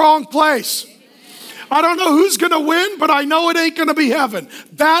is in the wrong place. I don't know who's going to win, but I know it ain't going to be heaven.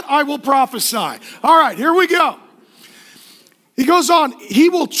 That I will prophesy. All right, here we go. He goes on. He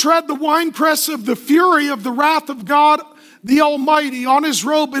will tread the winepress of the fury of the wrath of God the Almighty. On his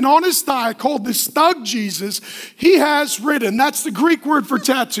robe and on his thigh, called this thug Jesus, he has written. That's the Greek word for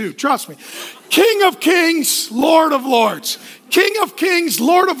tattoo. Trust me. King of kings, Lord of lords. King of kings,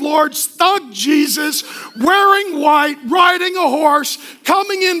 Lord of lords, thug Jesus, wearing white, riding a horse,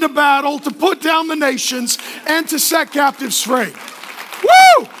 coming into battle to put down the nations and to set captives free.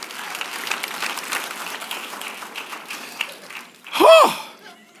 Woo!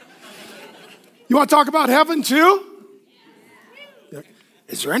 You want to talk about heaven too?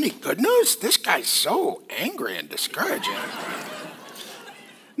 Is there any good news? This guy's so angry and discouraging.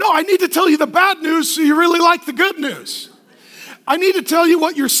 No, I need to tell you the bad news so you really like the good news. I need to tell you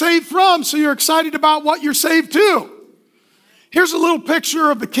what you're saved from so you're excited about what you're saved to. Here's a little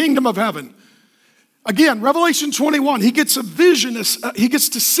picture of the kingdom of heaven. Again, Revelation 21, he gets a vision, he gets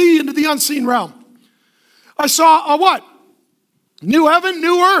to see into the unseen realm. I saw a what? New heaven,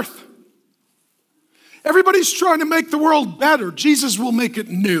 new earth. Everybody's trying to make the world better. Jesus will make it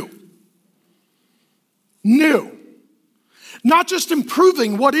new. New. Not just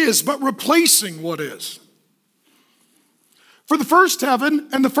improving what is, but replacing what is. For the first heaven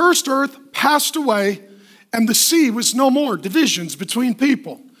and the first earth passed away, and the sea was no more. Divisions between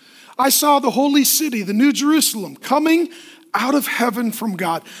people. I saw the holy city, the New Jerusalem, coming out of heaven from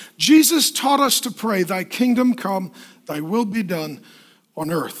God. Jesus taught us to pray, thy kingdom come, thy will be done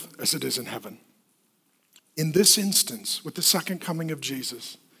on earth as it is in heaven. In this instance, with the second coming of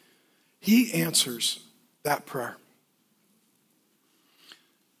Jesus, he answers that prayer.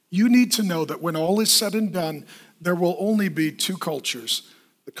 You need to know that when all is said and done, there will only be two cultures,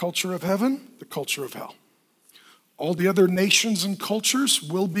 the culture of heaven, the culture of hell. All the other nations and cultures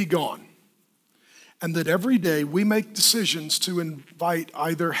will be gone. And that every day we make decisions to invite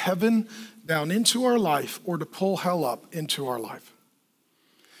either heaven down into our life or to pull hell up into our life.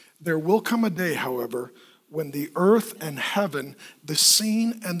 There will come a day, however, when the earth and heaven, the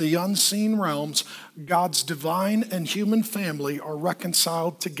seen and the unseen realms, God's divine and human family are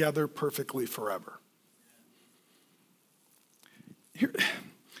reconciled together perfectly forever. Here,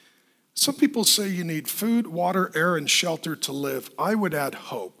 some people say you need food, water, air, and shelter to live. I would add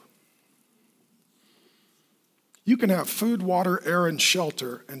hope. You can have food, water, air, and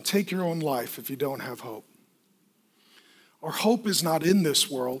shelter and take your own life if you don't have hope. Our hope is not in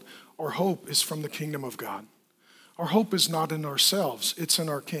this world. Our hope is from the kingdom of God. Our hope is not in ourselves. It's in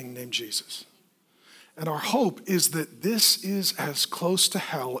our King named Jesus. And our hope is that this is as close to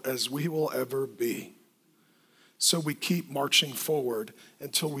hell as we will ever be. So we keep marching forward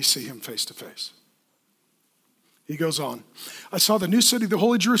until we see him face to face. He goes on. I saw the new city, the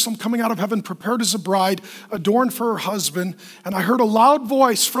holy Jerusalem, coming out of heaven, prepared as a bride, adorned for her husband. And I heard a loud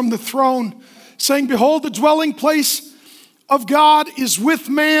voice from the throne saying, behold, the dwelling place of God is with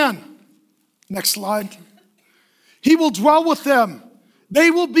man. Next slide. He will dwell with them.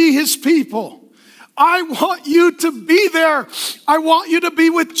 They will be his people. I want you to be there. I want you to be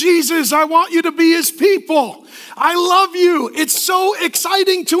with Jesus. I want you to be his people. I love you. It's so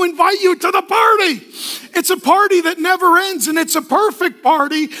exciting to invite you to the party. It's a party that never ends, and it's a perfect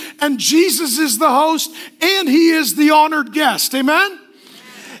party, and Jesus is the host, and he is the honored guest. Amen?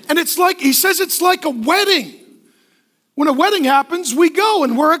 And it's like, he says it's like a wedding. When a wedding happens, we go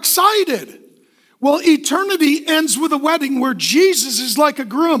and we're excited. Well, eternity ends with a wedding where Jesus is like a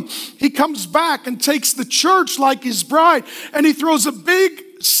groom. He comes back and takes the church like his bride, and he throws a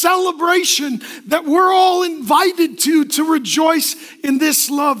big celebration that we're all invited to rejoice in this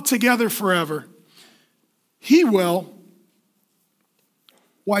love together forever. He will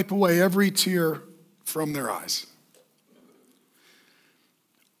wipe away every tear from their eyes.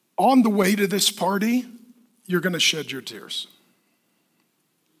 On the way to this party, you're going to shed your tears.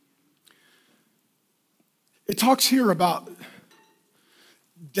 It talks here about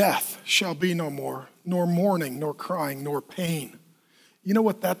death shall be no more, nor mourning, nor crying, nor pain. You know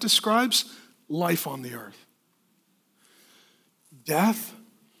what that describes? Life on the earth. Death,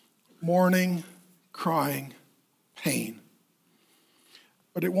 mourning, crying, pain.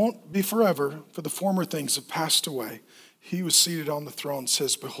 But it won't be forever, for the former things have passed away. He who is seated on the throne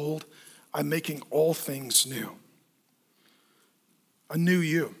says, behold, I'm making all things new. A new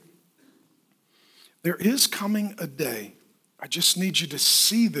you. There is coming a day, I just need you to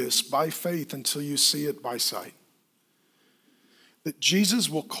see this by faith until you see it by sight. that Jesus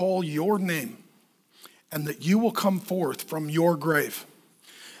will call your name and that you will come forth from your grave,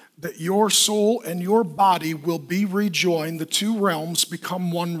 that your soul and your body will be rejoined, the two realms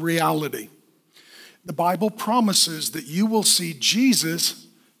become one reality. The Bible promises that you will see Jesus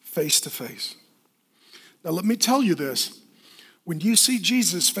face to face. Now let me tell you this. When you see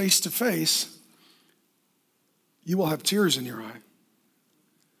Jesus face to face, you will have tears in your eye.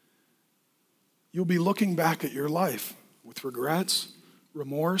 You'll be looking back at your life with regrets,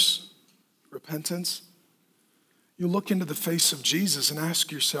 remorse, repentance. You look into the face of Jesus and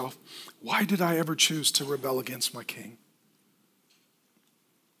ask yourself, why did I ever choose to rebel against my King?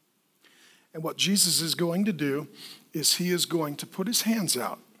 And what Jesus is going to do is he is going to put his hands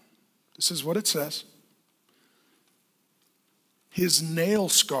out. This is what it says. His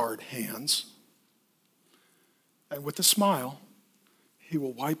nail-scarred hands, and with a smile, he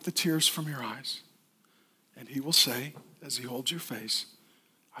will wipe the tears from your eyes. And he will say, as he holds your face,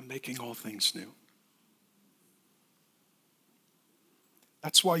 I'm making all things new.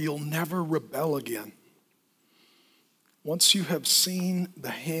 That's why you'll never rebel again. Once you have seen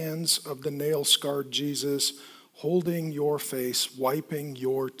the hands of the nail-scarred Jesus holding your face, wiping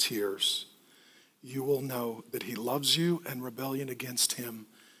your tears, you will know that he loves you and rebellion against him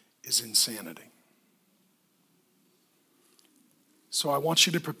is insanity. So I want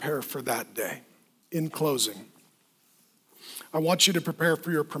you to prepare for that day. In closing, I want you to prepare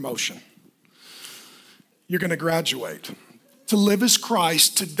for your promotion. You're going to graduate. To live is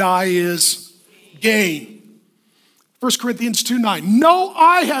Christ, to die is gain. 1 Corinthians 2:9. No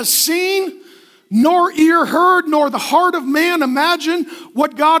eye has seen, nor ear heard, nor the heart of man imagined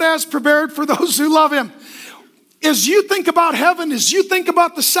what God has prepared for those who love him. As you think about heaven, as you think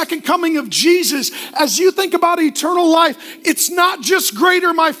about the second coming of Jesus, as you think about eternal life, it's not just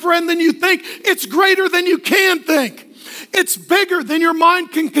greater, my friend, than you think. It's greater than you can think. It's bigger than your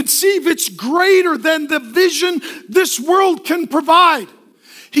mind can conceive. It's greater than the vision this world can provide.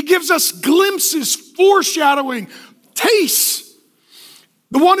 He gives us glimpses, foreshadowing, tastes.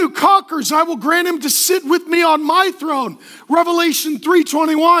 The one who conquers, I will grant him to sit with me on my throne. Revelation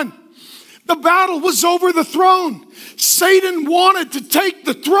 3:21. The battle was over the throne. Satan wanted to take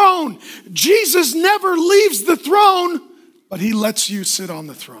the throne. Jesus never leaves the throne, but he lets you sit on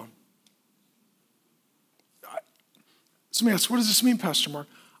the throne. Somebody asks, what does this mean, Pastor Mark?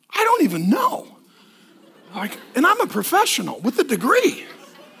 I don't even know. And I'm a professional with a degree.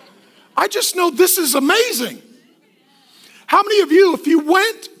 I just know this is amazing. How many of you, if you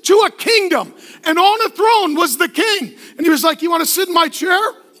went to a kingdom and on a throne was the king, and he was like, you want to sit in my chair?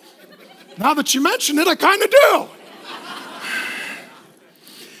 Now that you mention it, I kind of do.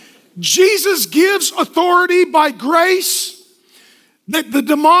 Jesus gives authority by grace that the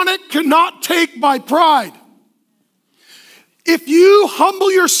demonic cannot take by pride. If you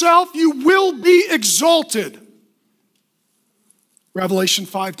humble yourself, you will be exalted. Revelation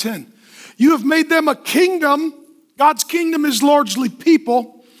 5:10. You have made them a kingdom. God's kingdom is largely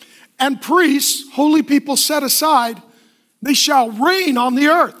people and priests, holy people set aside. They shall reign on the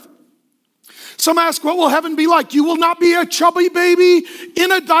earth. Some ask, what will heaven be like? You will not be a chubby baby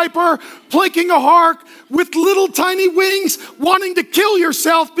in a diaper, plinking a harp with little tiny wings, wanting to kill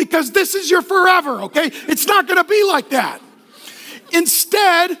yourself because this is your forever, okay? It's not going to be like that.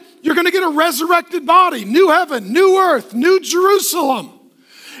 Instead, you're going to get a resurrected body, new heaven, new earth, new Jerusalem.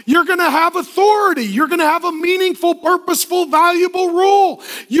 You're going to have authority. You're going to have a meaningful, purposeful, valuable rule.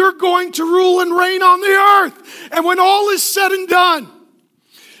 You're going to rule and reign on the earth. And when all is said and done,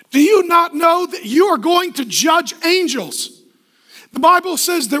 do you not know that you are going to judge angels? The Bible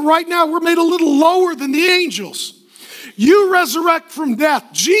says that right now we're made a little lower than the angels. You resurrect from death.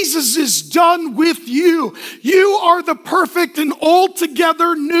 Jesus is done with you. You are the perfect and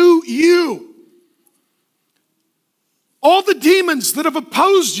altogether new you. All the demons that have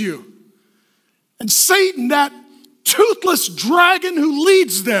opposed you and Satan, that toothless dragon who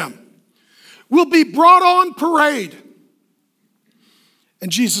leads them, will be brought on parade.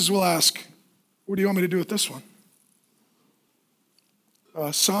 And Jesus will ask, what do you want me to do with this one?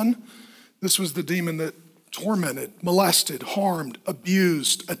 Son, this was the demon that tormented, molested, harmed,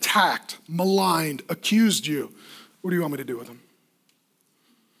 abused, attacked, maligned, accused you. What do you want me to do with him?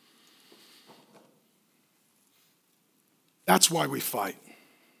 That's why we fight.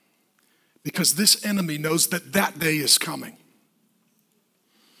 Because this enemy knows that that day is coming.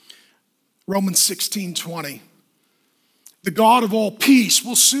 Romans 16:20. The God of all peace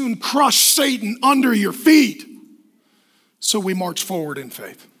will soon crush Satan under your feet. So we march forward in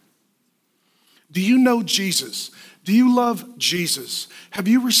faith. Do you know Jesus? Do you love Jesus? Have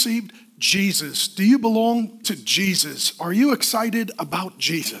you received Jesus? Do you belong to Jesus? Are you excited about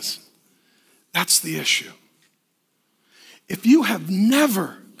Jesus? That's the issue. If you have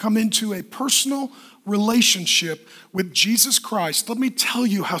never come into a personal relationship with Jesus Christ, let me tell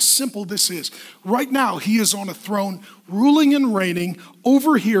you how simple this is. Right now, he is on a throne, ruling and reigning,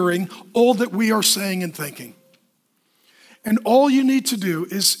 overhearing all that we are saying and thinking. And all you need to do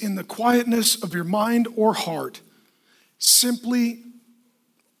is, in the quietness of your mind or heart, simply,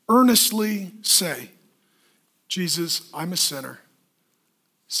 earnestly say, Jesus, I'm a sinner.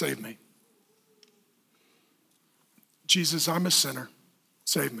 Save me. Jesus, I'm a sinner.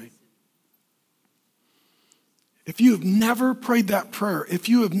 Save me. If you have never prayed that prayer, if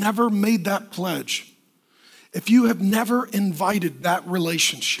you have never made that pledge, if you have never invited that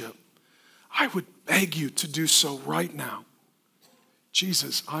relationship, I would beg you to do so right now.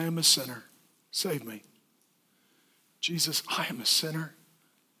 Jesus, I am a sinner. Save me. Jesus, I am a sinner.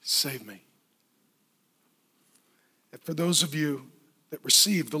 Save me. And for those of you that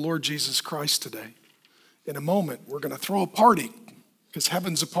receive the Lord Jesus Christ today, in a moment, we're going to throw a party because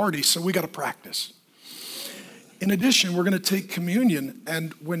heaven's a party, so we got to practice. In addition, we're going to take communion,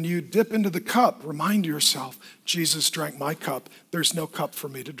 and when you dip into the cup, remind yourself, Jesus drank my cup. There's no cup for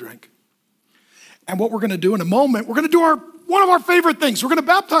me to drink. And what we're going to do in a moment, we're going to do one of our favorite things. We're going to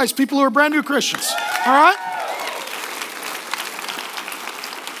baptize people who are brand new Christians, all right?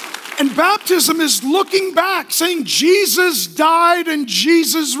 And baptism is looking back, saying Jesus died and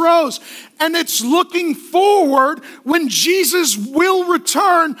Jesus rose. And it's looking forward, when Jesus will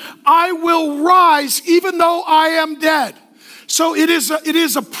return, I will rise even though I am dead. So it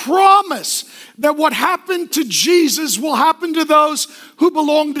is a promise that what happened to Jesus will happen to those who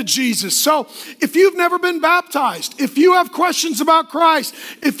belong to Jesus. So if you've never been baptized, if you have questions about Christ,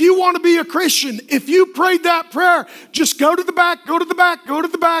 if you want to be a Christian, if you prayed that prayer, just go to the back, go to the back, go to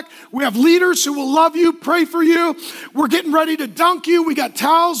the back. We have leaders who will love you, pray for you. We're getting ready to dunk you. We got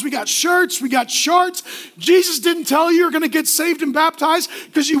towels, we got shirts, we got shorts. Jesus didn't tell you you're going to get saved and baptized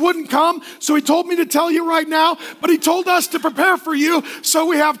because you wouldn't come. So he told me to tell you right now, but he told us to prepare for you. So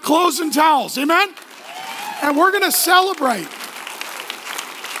we have clothes and towels. Amen? And we're going to celebrate.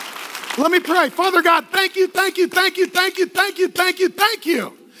 Let me pray. Father God, thank you, thank you, thank you, thank you, thank you, thank you, thank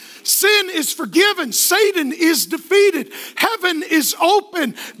you. Sin is forgiven. Satan is defeated. Heaven is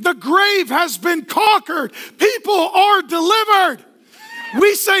open. The grave has been conquered. People are delivered.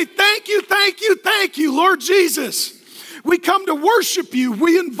 We say thank you, thank you, thank you, Lord Jesus. We come to worship you.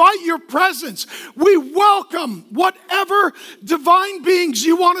 We invite your presence. We welcome whatever divine beings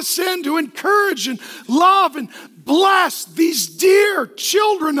you want to send to encourage and love and bless these dear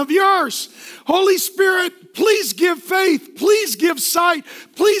children of yours. Holy Spirit, please give faith. Please give sight.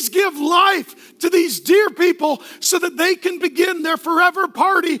 Please give life to these dear people so that they can begin their forever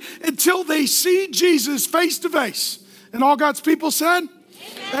party until they see Jesus face to face. And all God's people said,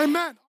 amen. Amen.